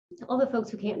all the folks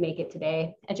who can't make it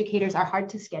today. Educators are hard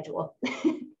to schedule.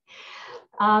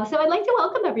 So I'd like to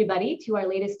welcome everybody to our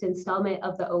latest installment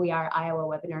of the OER Iowa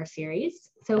webinar series.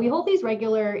 So we hold these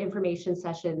regular information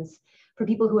sessions for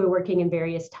people who are working in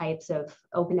various types of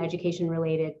open education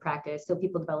related practice. So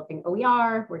people developing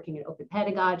OER, working in open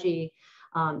pedagogy,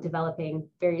 developing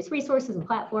various resources and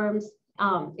platforms.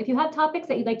 If you have topics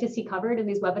that you'd like to see covered in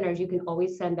these webinars, you can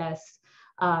always send us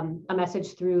a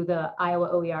message through the Iowa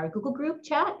OER Google group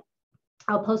chat.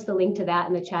 I'll post the link to that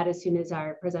in the chat as soon as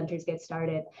our presenters get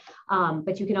started.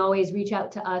 But you can always reach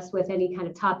out to us with any kind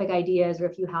of topic ideas, or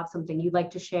if you have something you'd like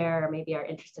to share, or maybe are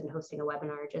interested in hosting a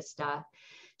webinar,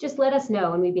 just let us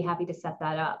know and we'd be happy to set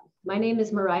that up. My name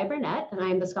is Mariah Burnett, and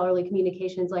I'm the Scholarly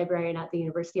Communications Librarian at the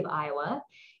University of Iowa.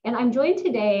 And I'm joined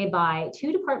today by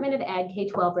two Department of Ed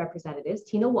K-12 representatives,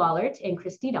 Tina Wahlert and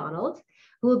Christi Donald,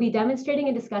 who will be demonstrating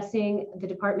and discussing the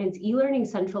department's eLearning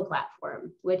Central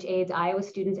platform, which aids Iowa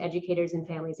students, educators, and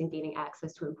families in gaining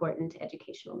access to important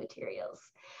educational materials.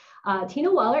 Tina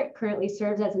Wahlert currently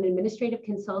serves as an administrative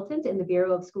consultant in the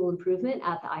Bureau of School Improvement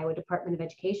at the Iowa Department of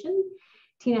Education.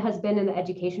 Tina has been in the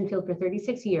education field for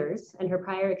 36 years, and her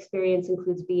prior experience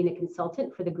includes being a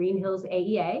consultant for the Green Hills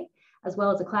AEA, as well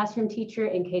as a classroom teacher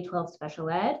in K-12 special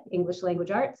ed, English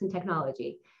language arts, and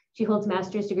technology. She holds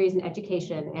master's degrees in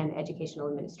education and educational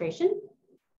administration.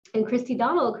 And Christi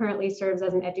Donald currently serves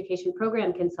as an education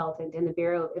program consultant in the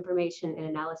Bureau of Information and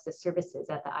Analysis Services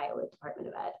at the Iowa Department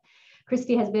of Ed.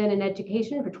 Christi has been in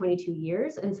education for 22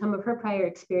 years, and some of her prior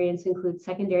experience includes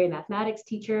secondary mathematics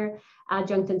teacher,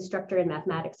 adjunct instructor in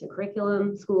mathematics and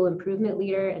curriculum, school improvement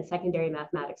leader, and secondary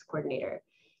mathematics coordinator.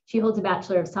 She holds a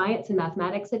Bachelor of Science in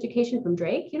Mathematics Education from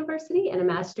Drake University and a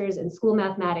Master's in School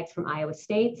Mathematics from Iowa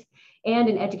State, and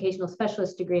an Educational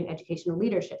Specialist degree in Educational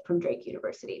Leadership from Drake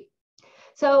University.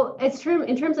 So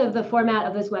in terms of the format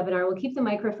of this webinar, we'll keep the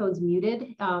microphones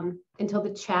muted until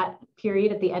the chat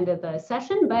period at the end of the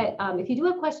session. But if you do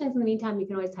have questions in the meantime, you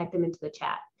can always type them into the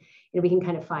chat. We can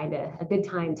kind of find a good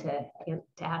time to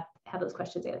have those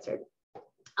questions answered.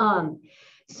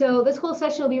 So this whole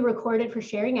session will be recorded for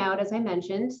sharing out, as I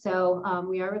mentioned. So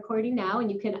we are recording now,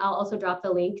 and I'll also drop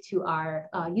the link to our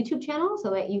YouTube channel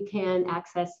so that you can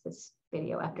access this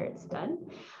video after it's done.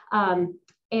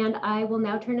 And I will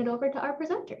now turn it over to our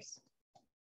presenters.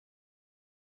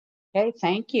 Okay,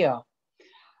 thank you.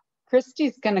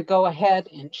 Christi's going to go ahead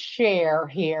and share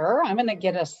here. I'm going to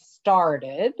get us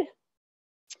started.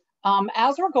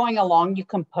 As we're going along, you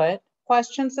can put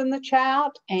questions in the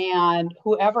chat, and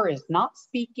whoever is not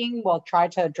speaking will try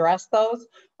to address those,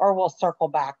 or we'll circle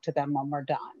back to them when we're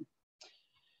done.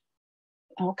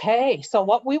 Okay, so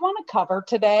what we want to cover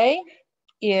today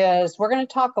is we're going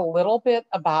to talk a little bit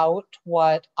about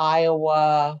what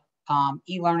Iowa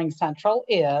eLearning Central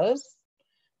is.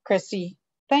 Christi,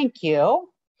 thank you.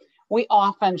 We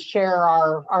often share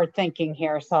our thinking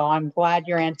here, so I'm glad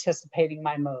you're anticipating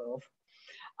my move.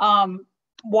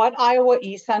 What Iowa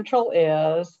eCentral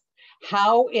is,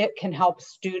 how it can help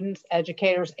students,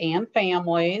 educators, and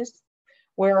families.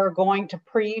 We're going to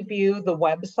preview the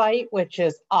website, which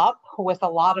is up with a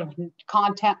lot of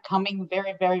content coming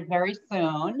very, very, very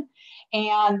soon,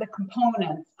 and the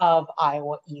components of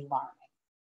Iowa eLearning.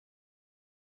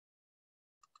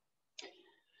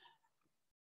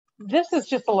 This is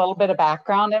just a little bit of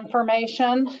background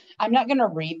information. I'm not going to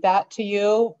read that to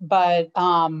you, but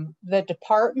the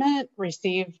department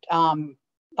received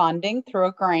funding through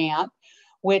a grant,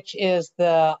 which is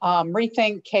the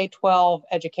Rethink K-12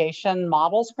 Education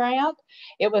Models Grant.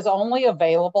 It was only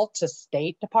available to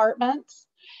state departments.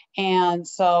 And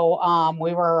so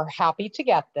we were happy to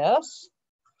get this.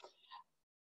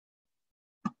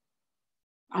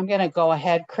 I'm going to go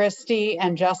ahead, Christi,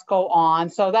 and just go on.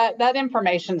 So that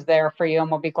information's there for you,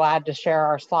 and we'll be glad to share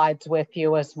our slides with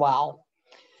you as well.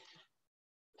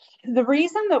 The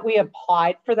reason that we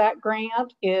applied for that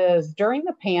grant is during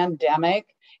the pandemic,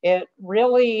 it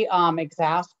really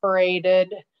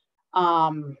exacerbated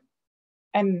and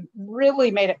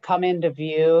really made it come into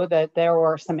view that there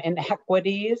were some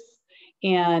inequities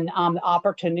in the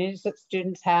opportunities that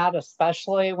students had,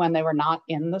 especially when they were not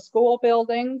in the school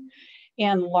building,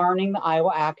 in learning the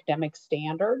Iowa academic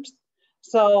standards.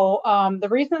 So the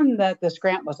reason that this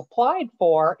grant was applied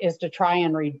for is to try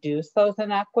and reduce those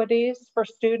inequities for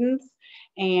students.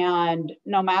 And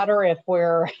no matter if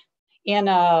we're in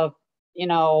a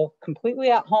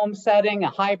completely at home setting, a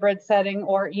hybrid setting,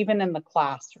 or even in the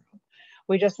classroom,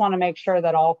 we just want to make sure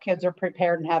that all kids are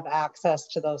prepared and have access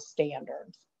to those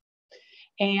standards.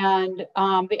 And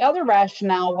the other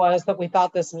rationale was that we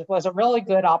thought this was a really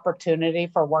good opportunity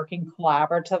for working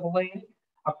collaboratively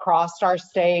across our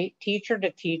state, teacher to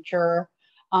teacher,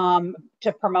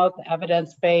 to promote the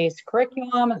evidence-based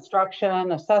curriculum,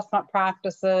 instruction, assessment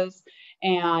practices,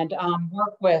 and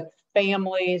work with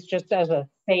families just as a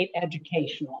state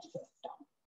educational system.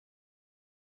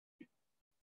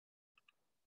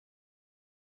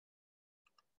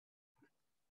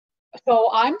 So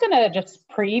I'm going to just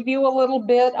preview a little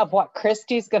bit of what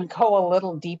Christi's going to go a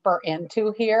little deeper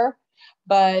into here,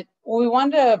 but we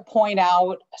wanted to point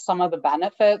out some of the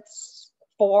benefits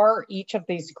for each of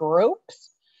these groups.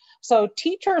 So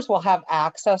teachers will have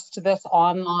access to this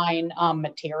online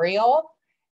material.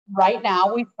 Right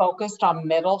now we focused on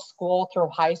middle school through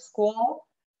high school,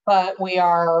 but we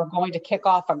are going to kick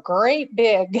off a great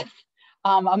big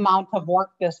amount of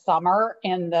work this summer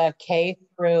in the K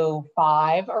through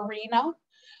 5 arena.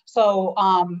 So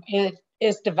it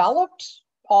is developed,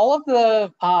 all of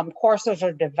the courses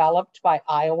are developed by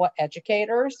Iowa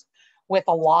educators with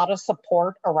a lot of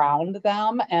support around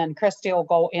them, and Christi will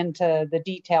go into the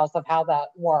details of how that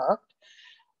worked.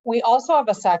 We also have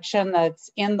a section that's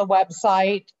in the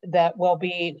website that will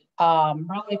be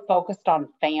really focused on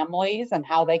families and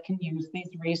how they can use these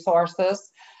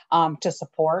resources to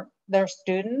support their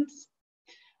students.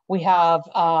 We have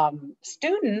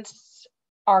students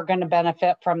are going to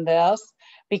benefit from this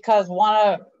because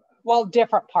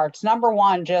different parts. Number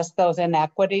one, just those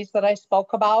inequities that I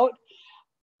spoke about.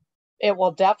 It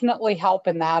will definitely help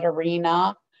in that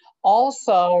arena.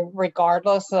 Also,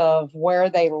 regardless of where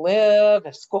they live,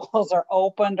 if schools are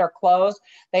opened or closed,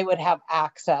 they would have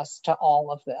access to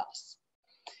all of this.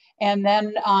 And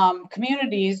then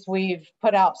communities, we've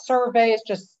put out surveys,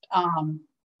 just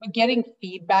getting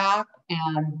feedback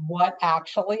and what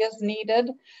actually is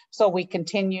needed. So we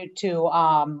continue to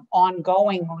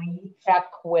ongoingly check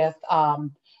with the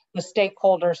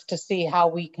stakeholders to see how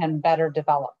we can better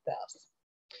develop this.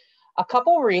 A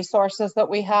couple resources that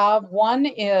we have. One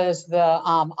is the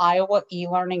Iowa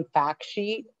eLearning fact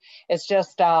sheet. It's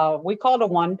just, we call it a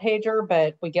one-pager,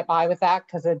 but we get by with that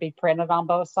because it'd be printed on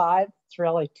both sides. It's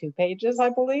really 2 pages, I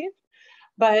believe.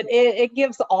 But it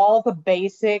gives all the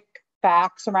basic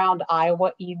facts around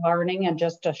Iowa eLearning and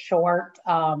just a short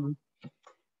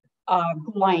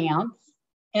glance.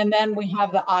 And then we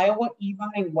have the Iowa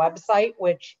eLearning website,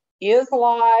 which is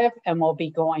live and will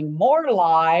be going more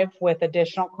live with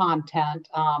additional content.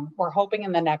 We're hoping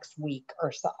in the next week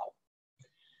or so.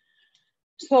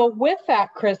 So with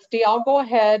that, Christi, I'll go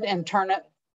ahead and turn it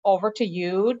over to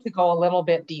you to go a little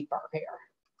bit deeper here.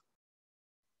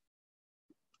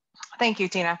 Thank you,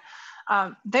 Tina.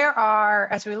 There are,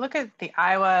 as we look at the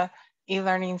Iowa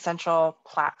eLearning Central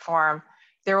platform,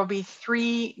 there will be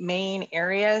 3 main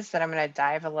areas that I'm going to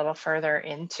dive a little further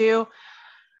into.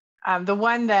 The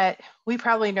one that we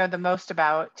probably know the most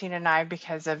about, Tina and I,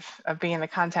 because of being the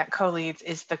content co-leads,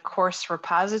 is the course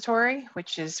repository,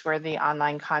 which is where the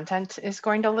online content is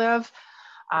going to live.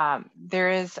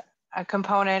 There is a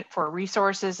component for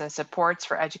resources and supports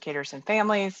for educators and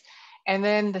families. And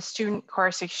then the student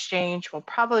course exchange will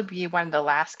probably be one of the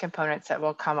last components that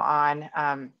will come on.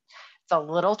 It's a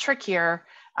little trickier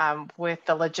with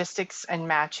the logistics and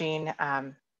matching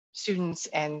students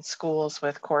and schools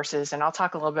with courses. And I'll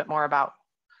talk a little bit more about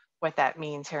what that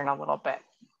means here in a little bit.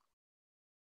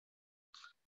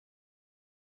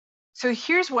 So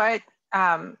here's what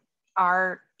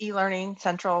our eLearning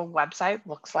Central website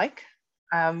looks like.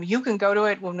 You can go to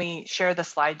it when we share the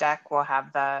slide deck. We'll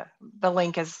have the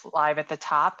link is live at the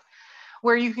top,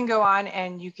 where you can go on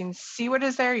and you can see what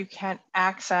is there. You can't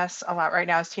access a lot right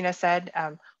now, as Tina said.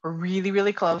 We're really,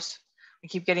 really close. We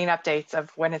keep getting updates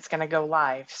of when it's going to go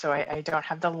live. So I don't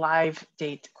have the live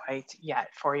date quite yet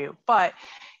for you, but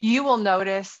you will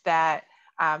notice that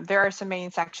there are some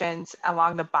main sections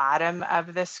along the bottom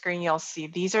of this screen. You'll see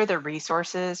these are the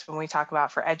resources when we talk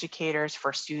about for educators,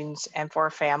 for students, and for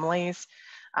families.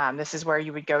 This is where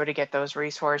you would go to get those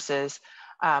resources.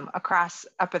 Across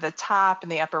up at the top in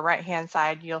the upper right-hand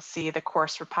side, you'll see the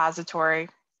course repository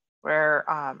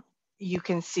where you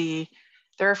can see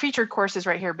there are featured courses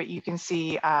right here, but you can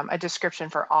see a description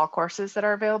for all courses that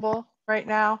are available right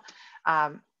now.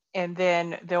 And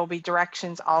then there will be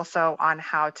directions also on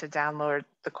how to download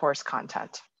the course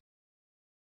content.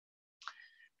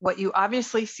 What you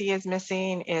obviously see is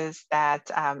missing is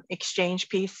that exchange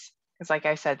piece, because like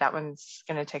I said, that one's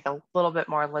going to take a little bit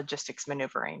more logistics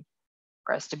maneuvering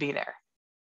for us to be there.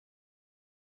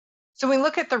 So when we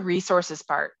look at the resources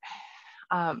part,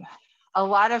 a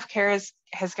lot of care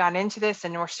has gone into this,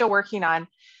 and we're still working on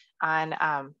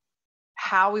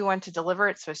how we want to deliver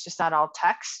it. So it's just not all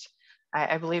text.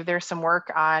 I believe there's some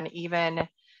work on even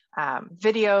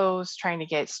videos, trying to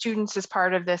get students as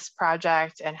part of this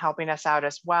project and helping us out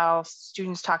as well.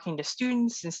 Students talking to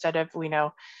students instead of, we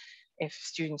know If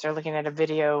students are looking at a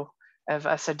video of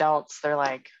us adults, they're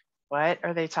like, what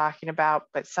are they talking about?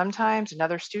 But sometimes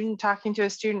another student talking to a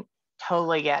student,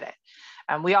 totally get it.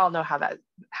 And we all know how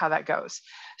that goes.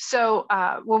 So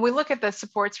when we look at the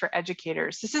supports for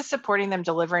educators, this is supporting them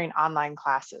delivering online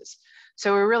classes.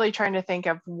 So we're really trying to think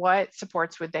of what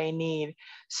supports would they need.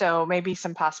 So maybe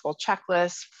some possible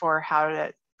checklists for how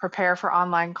to prepare for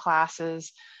online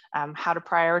classes, how to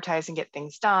prioritize and get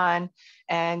things done,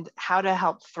 and how to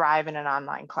help thrive in an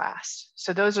online class.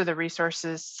 So those are the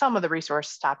resources, some of the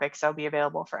resource topics that will be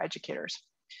available for educators.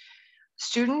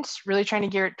 Students, really trying to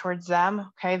gear it towards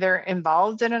them. Okay, they're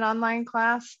involved in an online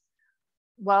class.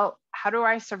 Well, how do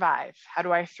I survive? How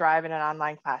do I thrive in an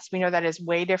online class? We know that is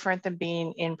way different than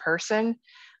being in person.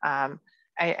 I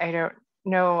don't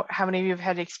know how many of you have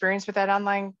had experience with that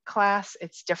online class.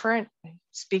 It's different.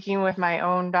 Speaking with my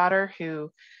own daughter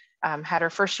who had her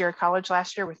first year of college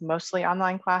last year with mostly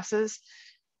online classes,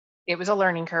 it was a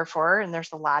learning curve for her, and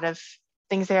there's a lot of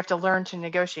things they have to learn to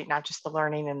negotiate, not just the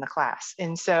learning in the class.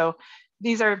 And so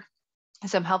these are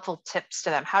some helpful tips to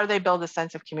them. How do they build a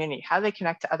sense of community? How do they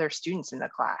connect to other students in the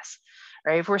class,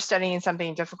 right? If we're studying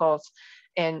something difficult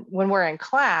and when we're in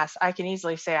class, I can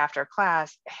easily say after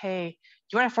class, hey,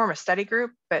 do you want to form a study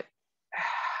group? But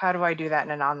how do I do that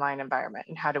in an online environment?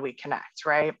 And how do we connect,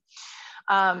 right?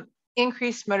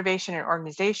 Increased motivation and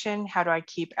organization. How do I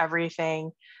keep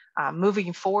everything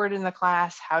moving forward in the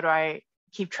class? How do I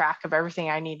keep track of everything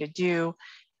I need to do?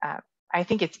 I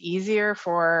think it's easier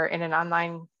in an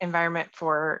online environment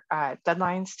for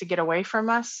deadlines to get away from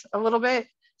us a little bit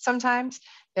sometimes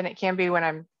than it can be when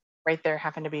I'm right there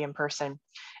having to be in person.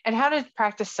 And how to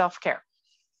practice self-care.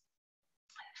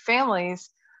 Families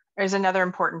is another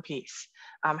important piece.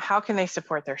 How can they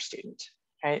support their student,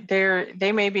 right?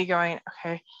 They may be going,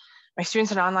 okay, my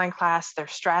student's in an online class, they're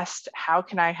stressed. How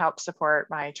can I help support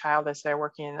my child as they're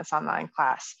working in this online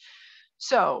class?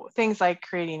 So things like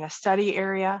creating a study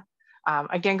area,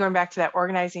 again, going back to that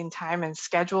organizing time and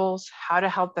schedules, how to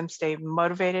help them stay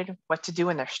motivated, what to do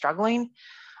when they're struggling,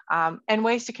 and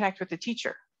ways to connect with the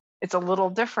teacher. It's a little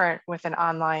different with an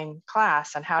online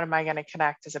class, and how am I going to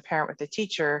connect as a parent with the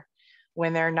teacher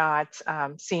when they're not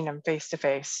seeing them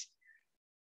face-to-face.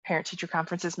 Parent-teacher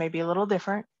conferences may be a little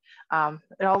different.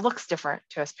 It all looks different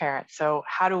to us parents. So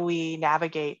how do we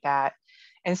navigate that?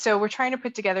 And so we're trying to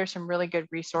put together some really good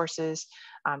resources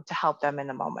to help them in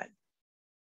the moment.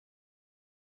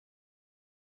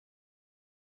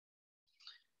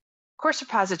 Course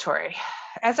repository.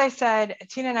 As I said,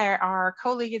 Tina and I are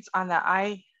co-leads on the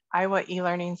Iowa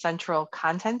eLearning Central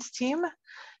content team.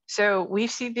 So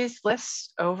we've seen these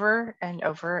lists over and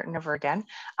over and over again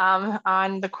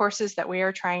on the courses that we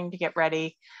are trying to get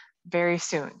ready very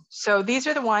soon. So these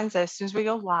are the ones that as soon as we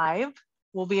go live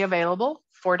will be available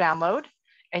for download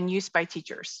and use by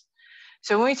teachers.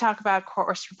 So when we talk about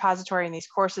course repository and these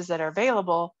courses that are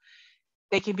available,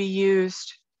 they can be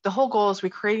used. The whole goal is we're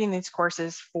creating these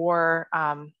courses for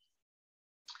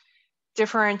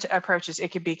different approaches.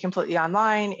 It could be completely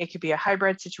online. It could be a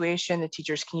hybrid situation. The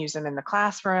teachers can use them in the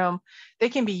classroom. They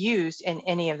can be used in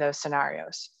any of those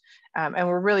scenarios. And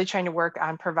we're really trying to work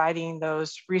on providing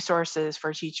those resources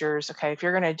for teachers. Okay, if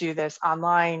you're going to do this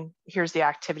online, here's the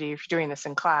activity. If you're doing this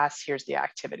in class, here's the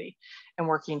activity, and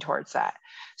working towards that.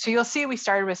 So you'll see we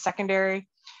started with secondary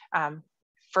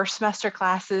first semester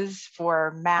classes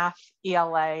for math,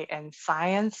 ELA, and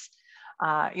science.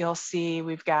 You'll see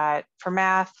we've got, for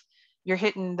math, you're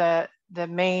hitting the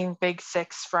main big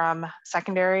six from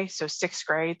secondary, so 6th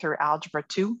grade through Algebra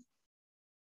 2.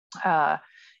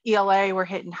 ELA, we're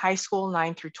hitting high school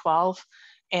 9 through 12.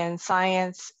 And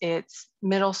science, it's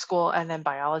middle school and then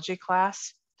biology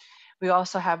class. We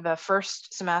also have the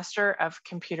first semester of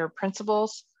computer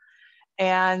principles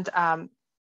and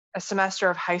a semester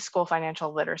of high school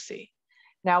financial literacy.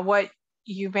 Now, what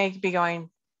you may be going,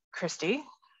 Christy,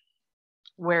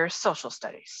 where's social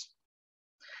studies?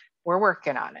 We're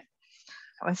working on it.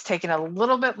 That one's taken a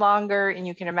little bit longer, and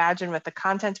you can imagine with the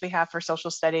content we have for social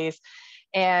studies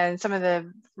and some of the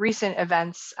recent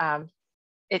events,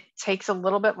 it takes a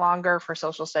little bit longer for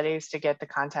social studies to get the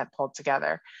content pulled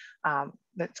together.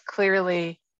 That's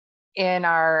clearly in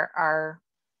our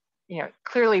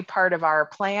clearly part of our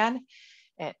plan.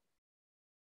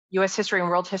 US history and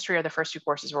world history are the first 2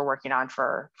 courses we're working on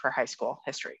for high school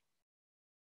history.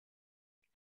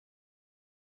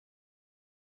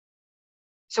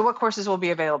 So what courses will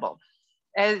be available?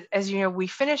 As you know, we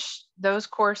finished those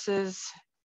courses.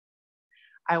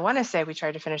 I want to say we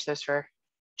tried to finish those for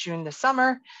June this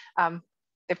summer.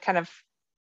 They've kind of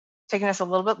taken us a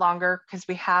little bit longer because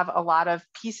we have a lot of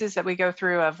pieces that we go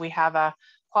through. We have a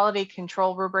quality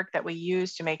control rubric that we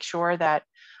use to make sure that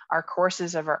our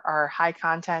courses are high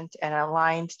content and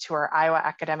aligned to our Iowa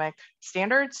academic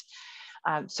standards.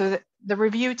 So the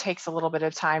review takes a little bit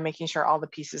of time, making sure all the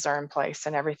pieces are in place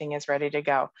and everything is ready to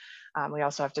go. We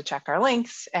also have to check our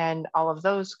links and all of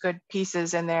those good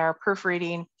pieces in there,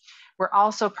 proofreading. We're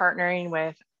also partnering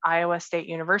with Iowa State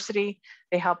University.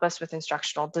 They help us with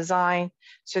instructional design.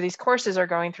 So these courses are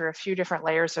going through a few different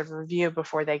layers of review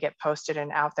before they get posted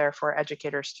and out there for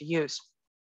educators to use.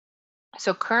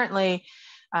 So currently,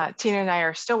 Tina and I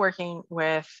are still working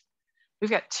with,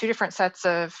 we've got 2 different sets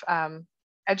of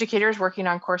educators working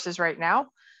on courses right now.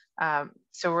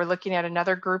 So we're looking at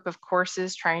another group of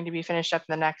courses trying to be finished up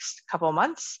in the next couple of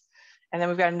months. And then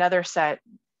we've got another set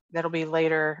that'll be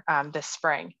later this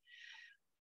spring.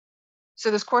 So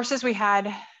those courses we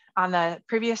had on the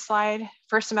previous slide,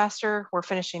 first semester, we're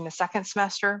finishing the second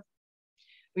semester.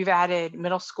 We've added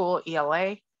middle school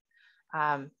ELA.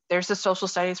 There's the social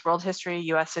studies, world history,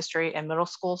 US history, and middle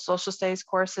school social studies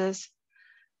courses.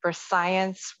 For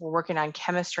science, we're working on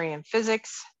chemistry and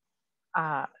physics.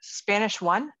 Spanish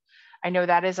 1, I know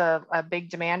that is a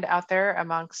big demand out there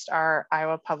amongst our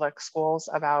Iowa public schools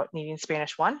about needing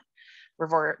Spanish 1.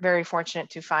 We're very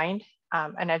fortunate to find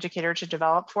an educator to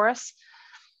develop for us.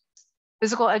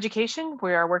 Physical education,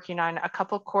 we are working on a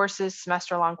couple courses,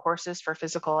 semester-long courses for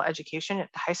physical education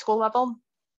at the high school level.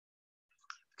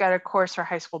 We've got a course for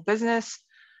high school business,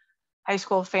 high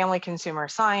school family consumer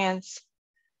science.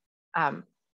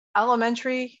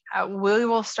 Elementary, we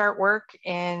will start work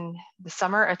in the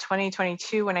summer of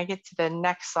 2022. When I get to the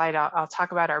next slide, I'll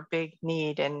talk about our big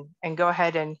need and go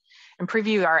ahead and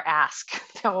preview our ask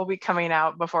that will be coming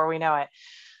out before we know it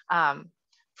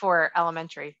for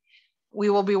elementary. We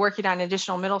will be working on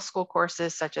additional middle school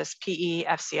courses such as PE,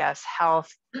 FCS, health,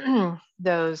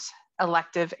 those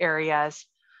elective areas,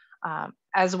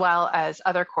 as well as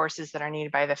other courses that are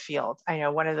needed by the field. I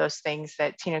know one of those things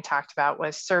that Tina talked about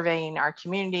was surveying our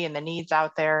community and the needs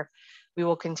out there. We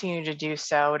will continue to do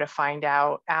so to find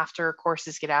out after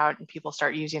courses get out and people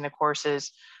start using the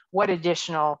courses, what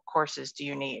additional courses do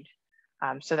you need?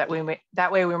 So that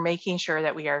way we're making sure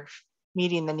that we are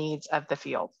meeting the needs of the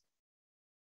field.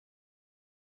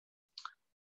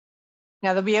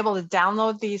 Now they'll be able to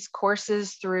download these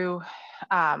courses through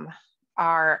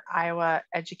our Iowa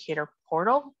Educator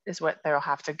Portal is what they'll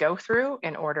have to go through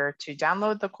in order to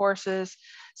download the courses.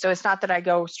 So it's not that I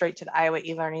go straight to the Iowa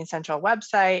eLearning Central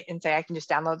website and say I can just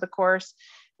download the course.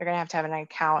 You're going to have an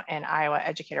account in Iowa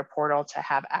Educator Portal to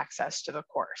have access to the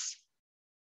course.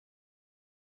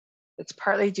 It's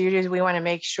partly due to we want to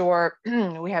make sure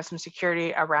we have some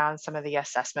security around some of the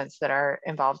assessments that are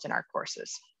involved in our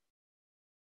courses.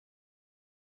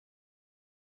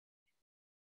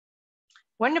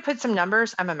 When to put some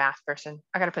numbers, I'm a math person.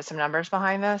 I got to put some numbers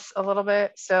behind this a little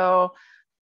bit. So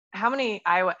how many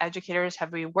Iowa educators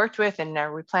have we worked with and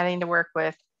are we planning to work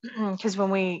with? Because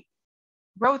when we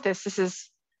wrote this, this is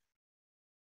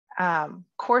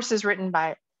courses written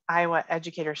by Iowa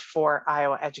educators for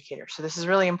Iowa educators. So this is a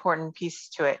really important piece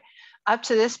to it. Up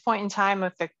to this point in time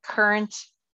with the current,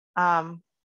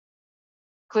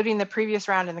 including the previous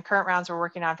round and the current rounds we're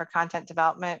working on for content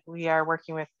development, we are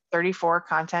working with 34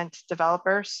 content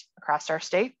developers across our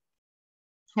state.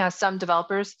 Now, some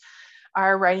developers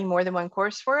are writing more than one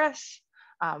course for us,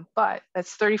 but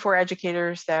that's 34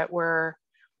 educators that we're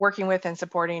working with and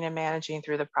supporting and managing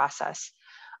through the process.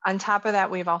 On top of that,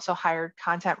 we've also hired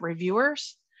content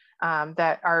reviewers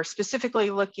that are specifically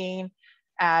looking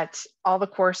at all the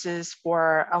courses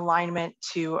for alignment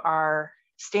to our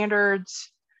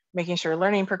standards, making sure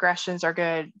learning progressions are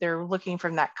good. They're looking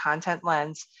from that content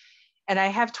lens. And I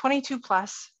have 22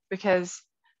 plus because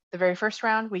the very first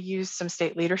round, we used some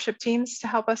state leadership teams to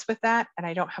help us with that. And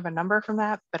I don't have a number from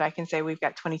that, but I can say we've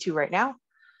got 22 right now,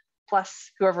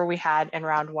 plus whoever we had in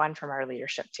round 1 from our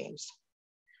leadership teams.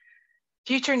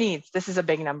 Future needs, this is a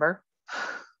big number.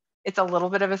 It's a little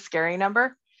bit of a scary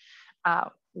number.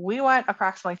 We want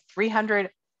approximately 300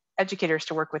 educators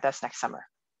to work with us next summer.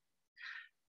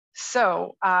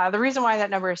 So the reason why that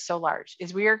number is so large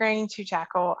is we are going to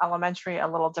tackle elementary a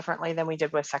little differently than we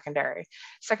did with secondary.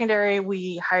 Secondary,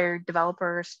 we hired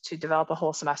developers to develop a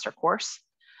whole semester course.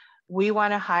 We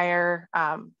want to hire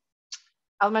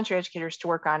elementary educators to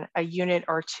work on a unit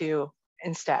or 2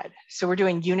 instead. So we're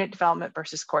doing unit development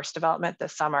versus course development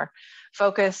this summer,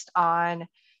 focused on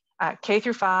K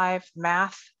through 5,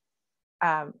 math,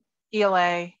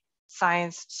 ELA,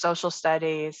 science, social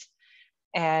studies,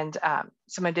 and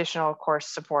some additional course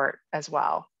support as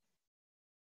well.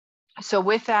 So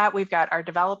with that, we've got our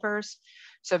developers.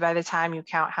 So by the time you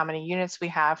count how many units we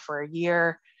have for a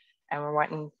year, and we're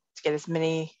wanting to get as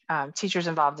many teachers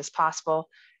involved as possible.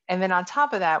 And then on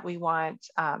top of that, we want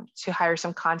to hire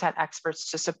some content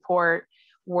experts to support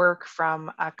work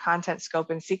from a content scope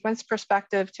and sequence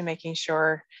perspective to making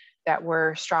sure that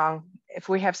we're strong. If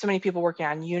we have so many people working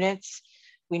on units,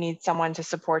 we need someone to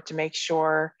support to make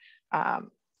sure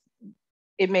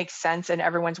it makes sense and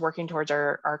everyone's working towards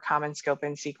our common scope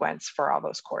and sequence for all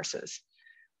those courses.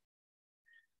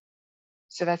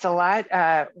 So that's a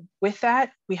lot. With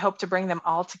that, we hope to bring them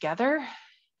all together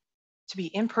to be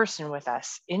in person with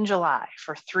us in July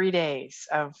for 3 days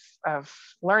of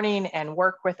learning and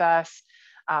work with us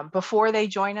before they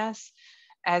join us.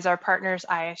 As our partners,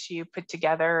 ISU put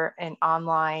together an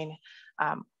online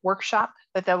workshop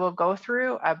that they will go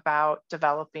through about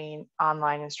developing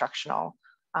online instructional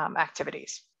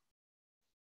activities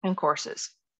and courses.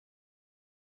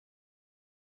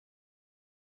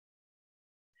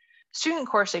 Student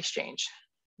course exchange.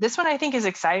 This one I think is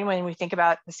exciting when we think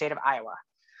about the state of Iowa.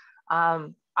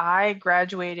 I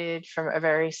graduated from a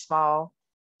very small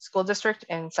school district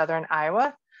in Southern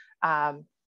Iowa.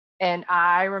 And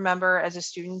I remember as a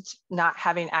student not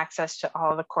having access to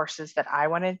all the courses that I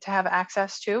wanted to have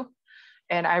access to.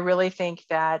 And I really think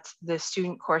that the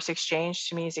student course exchange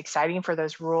to me is exciting for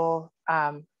those rural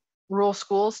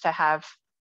schools to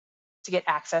get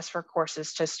access for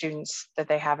courses to students that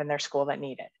they have in their school that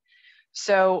need it.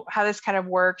 So how this kind of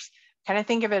works, kind of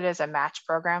think of it as a match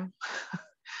program.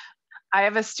 I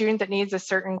have a student that needs a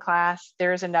certain class.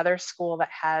 There's another school that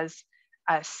has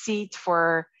a seat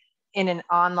in an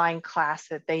online class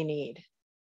that they need.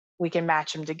 We can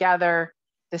match them together.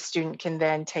 The student can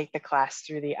then take the class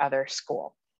through the other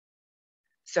school.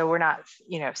 So we're not,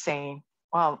 saying,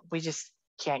 well, we just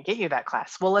can't get you that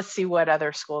class. Well, let's see what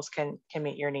other schools can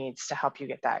meet your needs to help you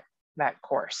get that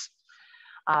course.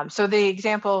 So the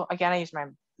example, again, I use my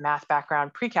math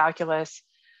background, pre-calculus.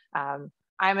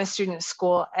 I'm a student at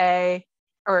school A,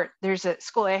 or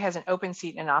school A has an open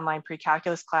seat in an online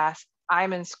pre-calculus class.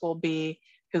 I'm in school B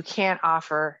who can't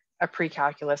offer a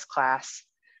pre-calculus class,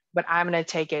 but I'm going to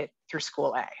take it through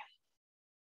school A.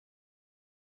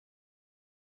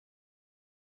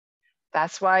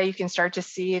 That's why you can start to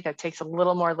see that takes a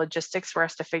little more logistics for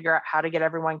us to figure out how to get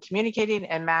everyone communicating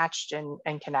and matched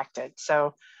and connected.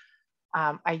 So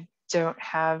I don't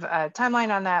have a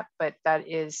timeline on that, but that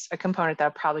is a component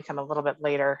that'll probably come a little bit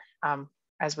later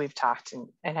as we've talked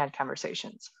and had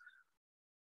conversations.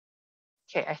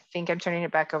 Okay, I think I'm turning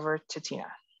it back over to Tina.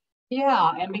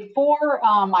 Yeah, and before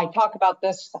I talk about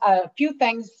this, a few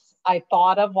things I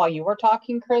thought of while you were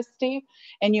talking, Christy,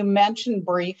 and you mentioned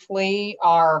briefly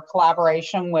our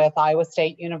collaboration with Iowa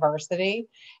State University,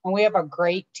 and we have a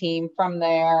great team from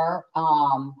there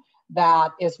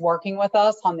that is working with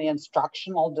us on the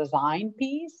instructional design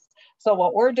piece. So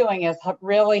what we're doing is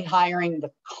really hiring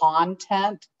the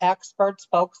content experts,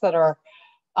 folks that are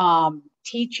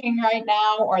teaching right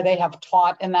now, or they have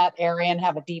taught in that area and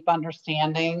have a deep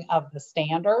understanding of the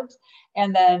standards.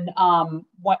 And then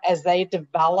as they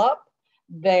develop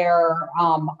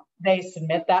they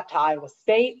submit that to Iowa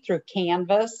State through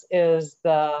Canvas is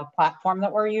the platform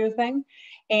that we're using.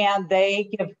 And they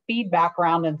give feedback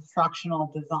around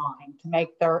instructional design to make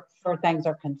sure things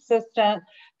are consistent,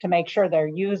 to make sure they're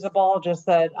usable, just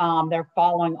that they're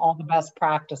following all the best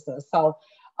practices. So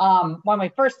when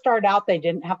we first started out, they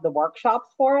didn't have the workshops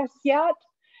for us yet,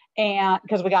 and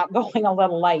because we got going a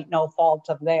little late, no fault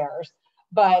of theirs.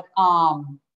 But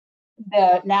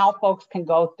now folks can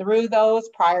go through those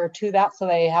prior to that, so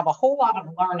they have a whole lot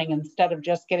of learning instead of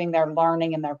just getting their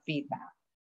learning and their feedback.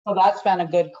 So that's been a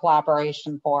good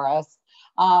collaboration for us.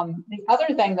 The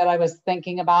other thing that I was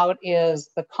thinking about is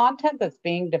the content that's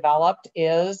being developed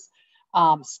is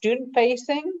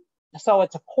student-facing. So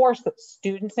it's a course that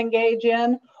students engage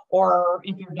in, or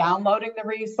if you're downloading the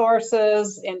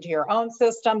resources into your own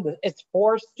system, it's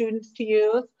for students to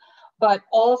use. But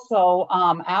also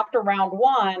after round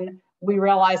one, we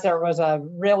realized there was a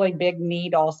really big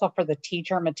need also for the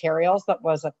teacher materials that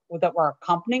were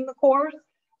accompanying the course.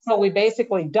 So we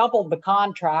basically doubled the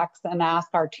contracts and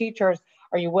asked our teachers,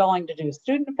 are you willing to do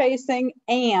student facing,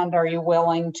 and are you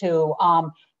willing to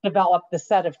develop the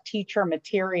set of teacher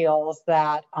materials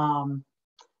that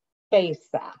face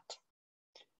that?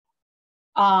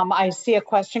 I see a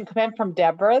question come in from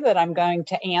Deborah that I'm going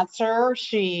to answer.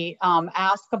 She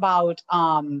asked about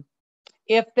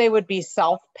if they would be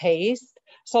self-paced.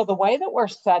 So the way that we're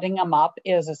setting them up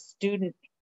is a student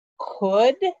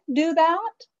could do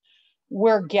that.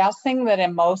 We're guessing that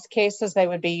in most cases they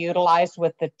would be utilized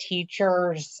with the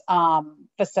teachers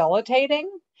facilitating,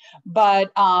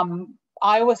 but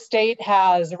Iowa State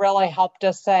has really helped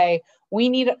us say, we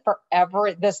need it for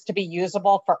this to be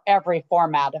usable for every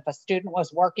format. If a student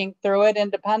was working through it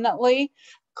independently,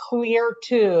 clear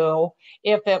too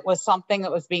if it was something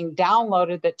that was being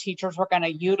downloaded that teachers were going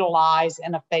to utilize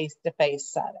in a face-to-face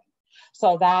setting.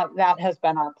 So that has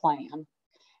been our plan.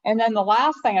 And then the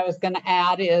last thing I was going to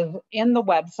add is in the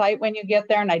website when you get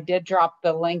there, and I did drop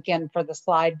the link in for the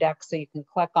slide deck so you can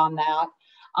click on that.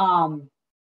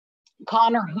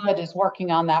 Connor Hood is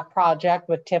working on that project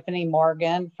with Tiffany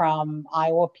Morgan from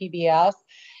Iowa PBS.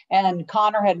 And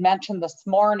Connor had mentioned this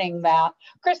morning that,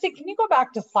 Christy, can you go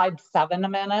back to slide 7 a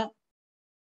minute?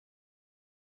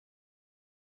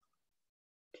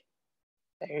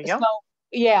 There you go. So,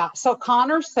 yeah, so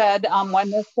Connor said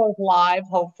when this goes live,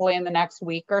 hopefully in the next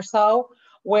week or so,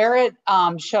 where it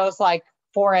shows like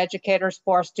for educators,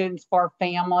 for students, for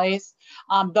families,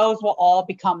 those will all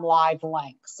become live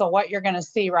links. So what you're going to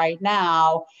see right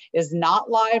now is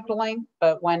not live link,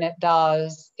 but when it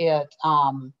does, it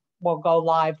will go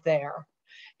live there.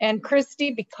 And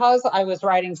Christy, because I was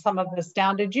writing some of this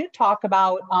down, did you talk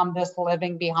about this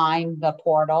living behind the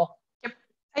portal? Yep,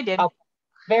 I did. Okay.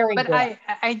 Very but good.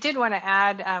 I did want to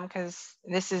add, because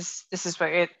this is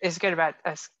what it is good about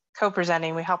us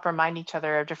co-presenting. We help remind each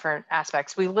other of different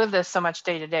aspects. We live this so much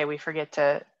day to day, we forget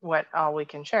to what all we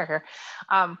can share here.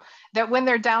 That when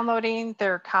they're downloading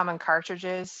their common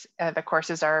cartridges, the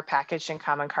courses are packaged in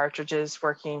common cartridges,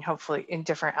 working hopefully in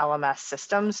different LMS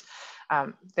systems.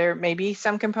 There may be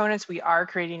some components we are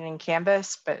creating in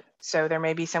Canvas, but so there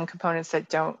may be some components that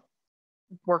don't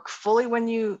work fully when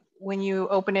you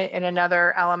open it in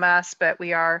another LMS, but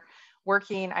we are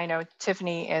working. I know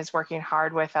Tiffany is working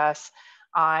hard with us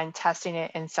on testing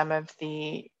it in some of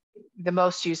the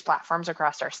most used platforms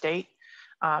across our state,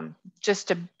 just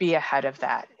to be ahead of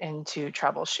that and to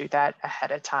troubleshoot that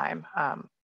ahead of time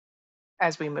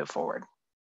as we move forward.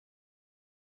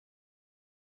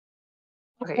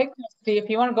 Okay, Christy, if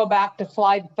you want to go back to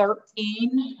slide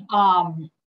 13,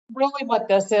 really what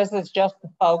this is just the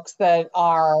folks that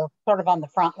are sort of on the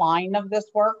front line of this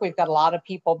work. We've got a lot of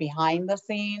people behind the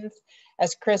scenes.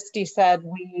 As Christy said,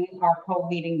 we are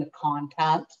co-leading the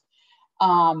content.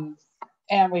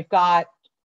 And we've got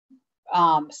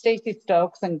Stacy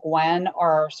Stokes and Gwen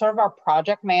are sort of our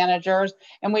project managers.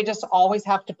 And we just always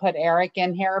have to put Eric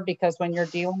in here because when you're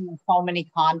dealing with so many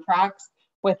contracts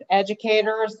with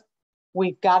educators,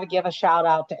 we've got to give a shout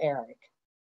out to Eric.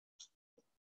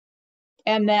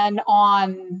 And then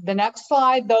on the next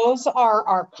slide, those are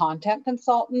our content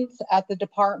consultants at the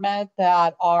department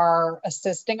that are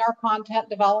assisting our content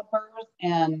developers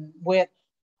and with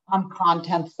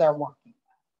contents they're working with.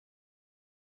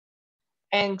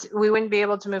 And we wouldn't be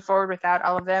able to move forward without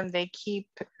all of them. They keep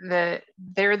they're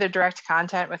the direct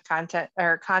contact with content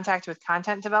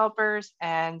developers,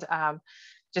 and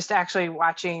just actually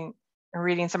watching and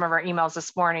reading some of our emails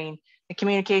this morning, the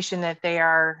communication that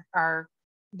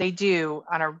they do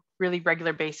on a really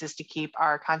regular basis to keep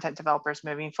our content developers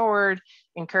moving forward,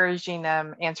 encouraging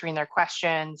them, answering their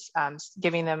questions,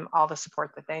 giving them all the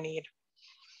support that they need.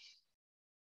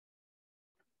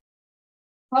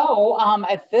 So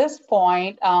at this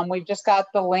point, we've just got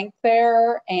the link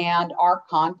there and our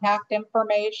contact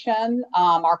information.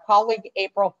 Our colleague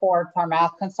April Ford, our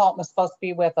math consultant, was supposed to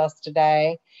be with us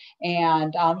today,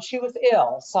 and she was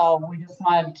ill. So we just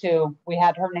wanted we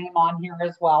had her name on here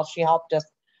as well. She helped us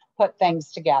put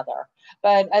things together.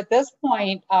 But at this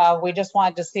point, we just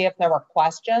wanted to see if there were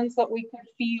questions that we could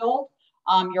field.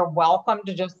 You're welcome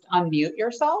to just unmute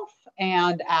yourself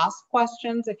and ask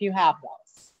questions if you have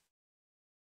those.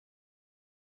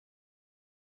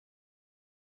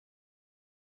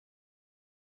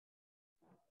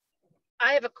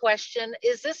 I have a question.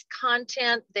 Is this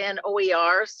content then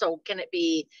OER? So can it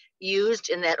be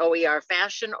used in that OER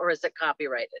fashion, or is it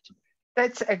copyrighted?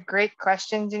 That's a great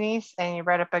question, Denise. And you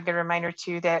brought up a good reminder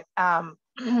too that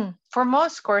for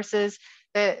most courses,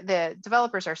 the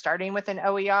developers are starting with an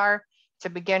OER to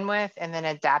begin with, and then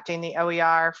adapting the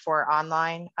OER for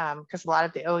online, because a lot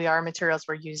of the OER materials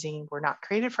we're using were not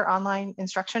created for online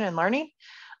instruction and learning.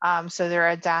 So they're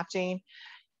adapting.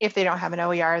 If they don't have an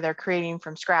OER, they're creating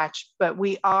from scratch. But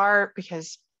we are,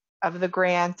 because of the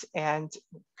grant and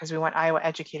because we want Iowa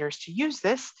educators to use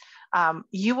this,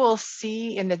 you will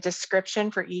see in the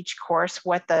description for each course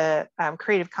what the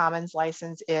Creative Commons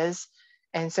license is.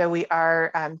 And so we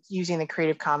are using the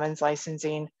Creative Commons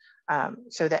licensing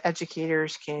so that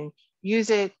educators can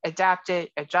use it, adapt it,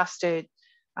 adjust it.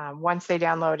 Once they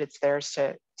download, it's theirs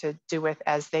to do with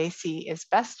as they see is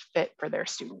best fit for their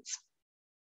students.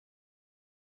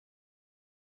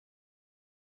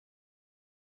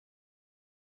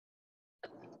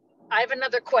 I have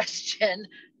another question.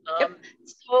 Yep.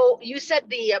 So you said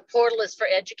the portal is for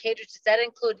educators. Does that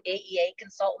include AEA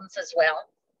consultants as well?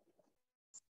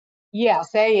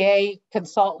 Yes, AA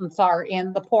consultants are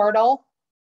in the portal.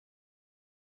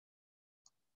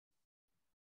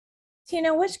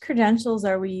 Tina, which credentials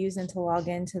are we using to log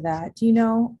into that? Do you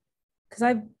know? Because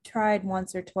I've tried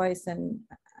once or twice and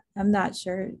I'm not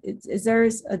sure. Is there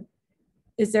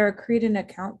a create an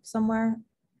account somewhere?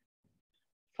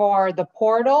 For the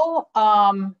portal?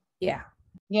 Yeah.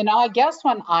 You know, I guess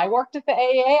when I worked at the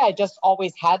AA, I just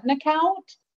always had an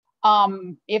account.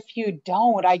 If you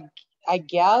don't, I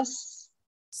guess.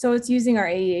 So it's using our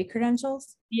AEA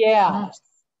credentials? Yes.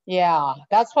 Yeah,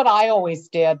 that's what I always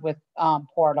did with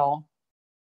portal.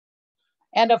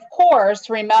 And of course,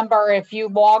 remember, if you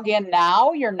log in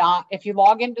now, if you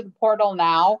log into the portal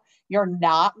now, you're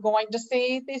not going to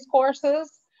see these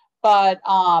courses, but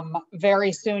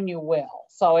very soon you will.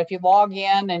 So if you log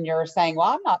in and you're saying, well,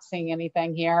 I'm not seeing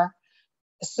anything here,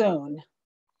 soon.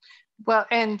 Well,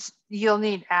 and you'll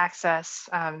need access.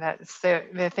 That's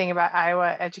the thing about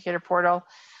Iowa Educator Portal.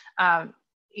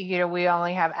 You know, we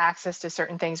only have access to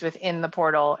certain things within the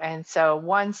portal. And so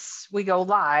once we go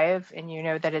live and you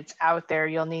know that it's out there,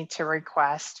 you'll need to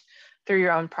request through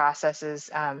your own processes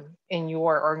in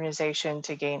your organization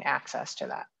to gain access to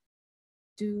that.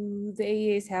 Do the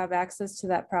AEAs have access to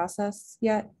that process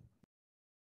yet?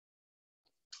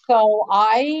 So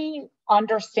I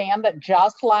understand that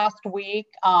just last week,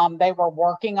 they were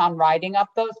working on writing up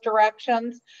those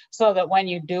directions so that when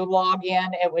you do log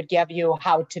in, it would give you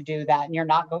how to do that and you're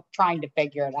not trying to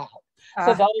figure it out.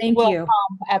 So those will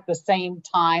come at the same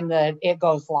time that it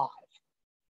goes live.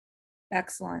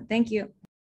 Excellent. Thank you.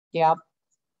 Yep.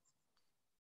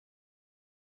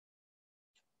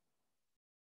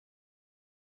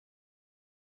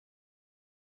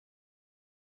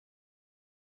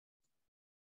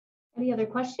 Any other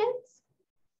questions?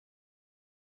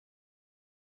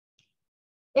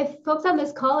 If folks on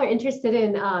this call are interested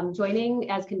in joining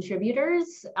as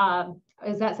contributors,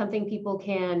 is that something people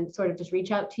can sort of just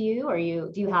reach out to you, or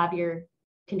do you have your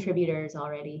contributors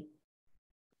already?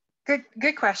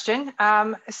 Good question.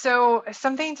 So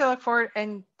something to look forward,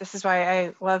 and this is why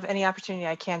I love any opportunity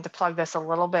I can to plug this a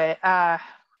little bit. As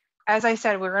I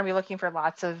said, we're going to be looking for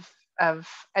lots of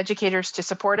educators to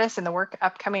support us in the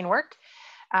upcoming work.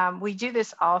 We do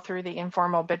this all through the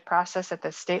informal bid process at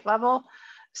the state level.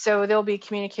 So there'll be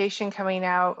communication coming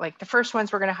out. Like the first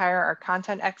ones we're going to hire are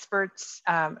content experts,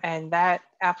 and that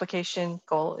application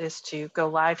goal is to go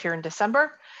live here in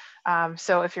December.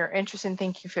 So if you're interested in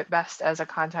Think You Fit Best as a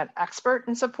content expert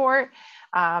and support,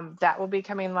 that will be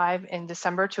coming live in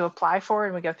December to apply for,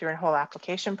 and we go through a whole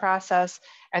application process.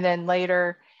 And then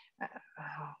later,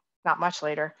 not much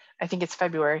later, I think it's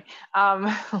February,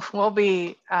 we'll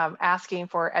be asking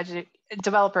for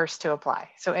developers to apply.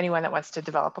 So anyone that wants to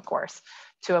develop a course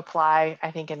to apply, I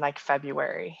think in like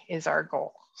February is our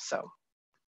goal. So.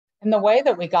 And the way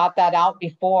that we got that out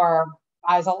before,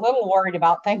 I was a little worried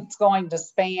about things going to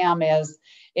spam, is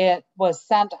it was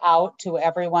sent out to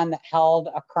everyone that held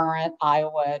a current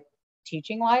Iowa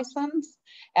teaching license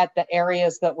at the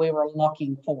areas that we were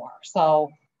looking for. So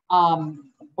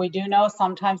we do know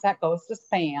sometimes that goes to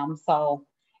spam. So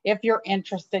if you're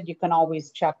interested, you can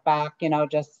always check back, you know,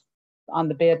 just on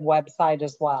the bid website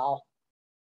as well.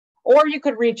 Or you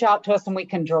could reach out to us and we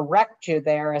can direct you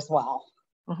there as well.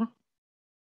 Mm-hmm.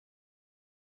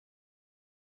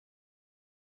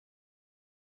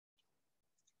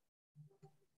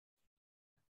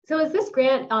 So is this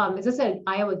grant, is this an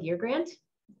Iowa Gear grant?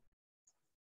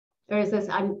 Or is this,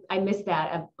 I missed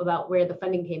that about where the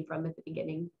funding came from at the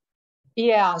beginning.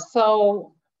 Yeah,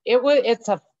 so it's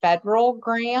a federal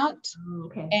grant. Oh,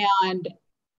 okay. And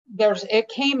it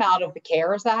came out of the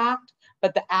CARES Act,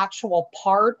 but the actual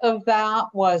part of that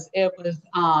was,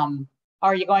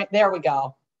 are you going, there we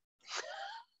go.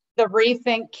 The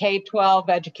Rethink K-12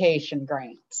 Education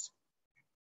Grants.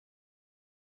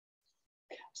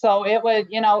 So it was,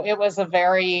 you know, it was a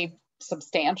very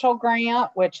substantial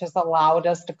grant, which has allowed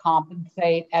us to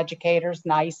compensate educators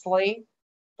nicely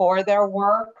for their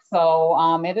work. So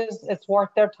it's worth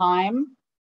their time.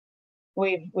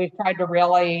 We've tried to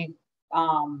really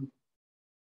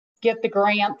get the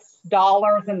grants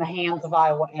dollars in the hands of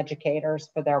Iowa educators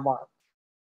for their work.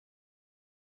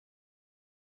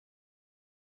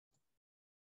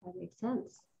 That makes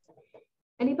sense.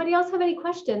 Anybody else have any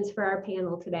questions for our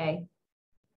panel today?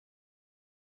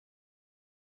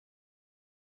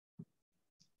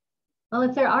 Well,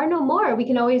 if there are no more, we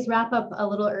can always wrap up a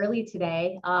little early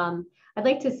today. I'd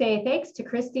like to say thanks to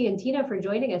Christy and Tina for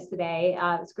joining us today.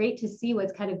 It's great to see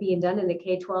what's kind of being done in the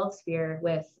K-12 sphere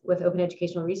with open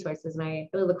educational resources, and I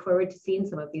really look forward to seeing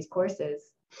some of these courses.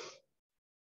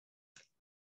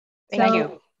 Thank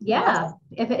you. Yeah,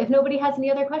 if nobody has any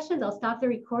other questions, I'll stop the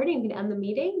recording and end the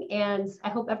meeting. And I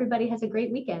hope everybody has a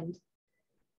great weekend.